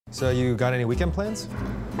So you got any weekend plans?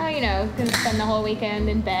 Oh, you know, gonna spend the whole weekend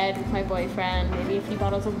in bed with my boyfriend, maybe a few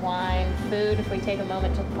bottles of wine, food if we take a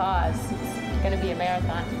moment to pause. It's gonna be a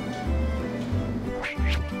marathon.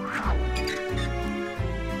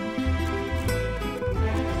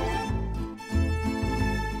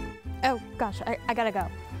 Oh, gosh, I gotta go.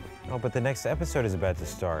 Oh, but the next episode is about to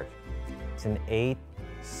start. It's an 8,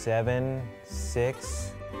 7,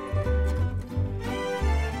 6.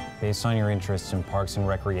 Based on your interests in parks and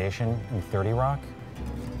recreation and 30 Rock,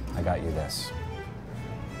 I got you this.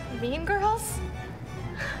 Mean Girls?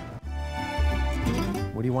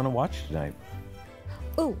 What do you want to watch tonight?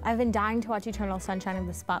 Ooh, I've been dying to watch Eternal Sunshine of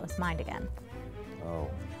the Spotless Mind again. Oh,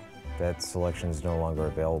 that selection's no longer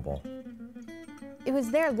available. It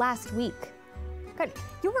was there last week. God,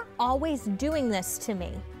 you were always doing this to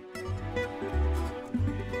me.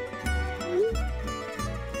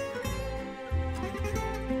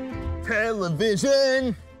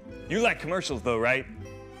 Television! You like commercials though, right?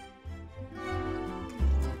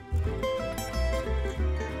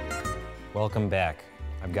 Welcome back.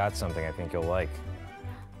 I've got something I think you'll like.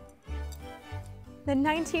 The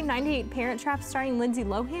 1998 Parent Trap starring Lindsay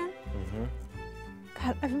Lohan?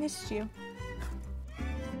 God, I've missed you.